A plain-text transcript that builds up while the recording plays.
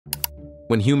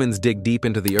When humans dig deep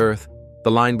into the earth,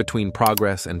 the line between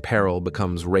progress and peril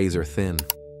becomes razor thin.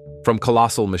 From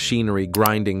colossal machinery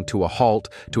grinding to a halt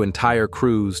to entire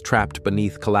crews trapped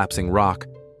beneath collapsing rock,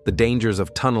 the dangers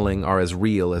of tunneling are as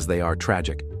real as they are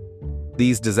tragic.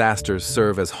 These disasters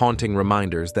serve as haunting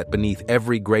reminders that beneath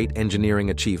every great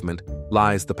engineering achievement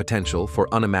lies the potential for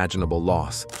unimaginable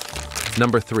loss.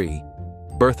 Number 3.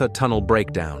 Bertha Tunnel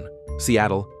Breakdown,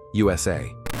 Seattle, USA.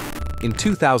 In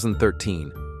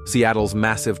 2013, Seattle's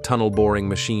massive tunnel boring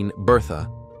machine Bertha,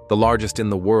 the largest in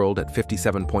the world at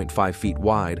 57.5 feet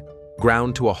wide,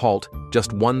 ground to a halt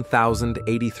just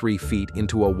 1,083 feet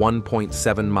into a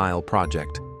 1.7-mile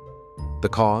project. The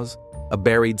cause? A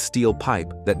buried steel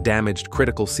pipe that damaged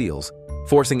critical seals,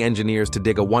 forcing engineers to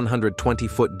dig a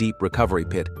 120-foot deep recovery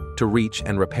pit to reach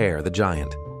and repair the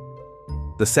giant.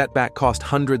 The setback cost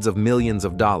hundreds of millions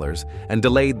of dollars and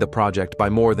delayed the project by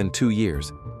more than 2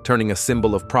 years, turning a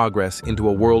symbol of progress into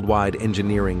a worldwide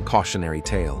engineering cautionary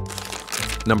tale.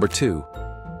 Number 2.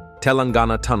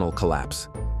 Telangana Tunnel Collapse,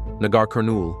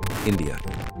 Nagarkurnool, India.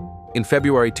 In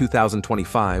February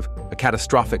 2025, a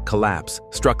catastrophic collapse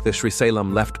struck the Sri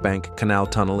Salem Left Bank Canal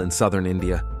Tunnel in southern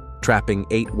India, trapping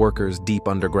 8 workers deep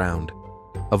underground.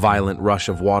 A violent rush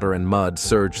of water and mud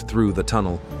surged through the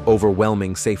tunnel,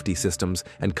 overwhelming safety systems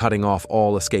and cutting off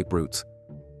all escape routes.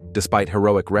 Despite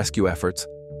heroic rescue efforts,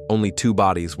 only 2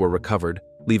 bodies were recovered,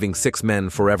 leaving 6 men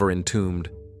forever entombed.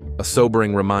 A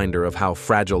sobering reminder of how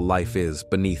fragile life is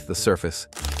beneath the surface.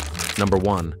 Number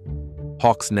 1.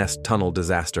 Hawks Nest Tunnel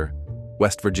Disaster,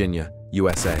 West Virginia,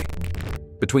 USA.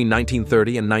 Between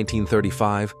 1930 and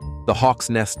 1935, the Hawks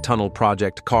Nest Tunnel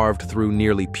project carved through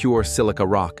nearly pure silica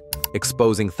rock,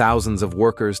 exposing thousands of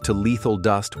workers to lethal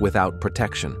dust without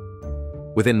protection.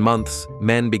 Within months,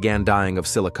 men began dying of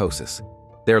silicosis,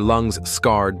 their lungs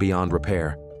scarred beyond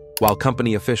repair, while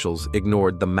company officials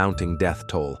ignored the mounting death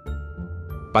toll.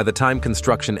 By the time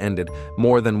construction ended,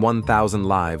 more than 1,000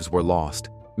 lives were lost,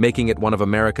 making it one of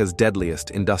America's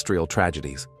deadliest industrial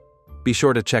tragedies. Be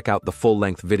sure to check out the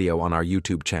full-length video on our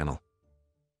YouTube channel.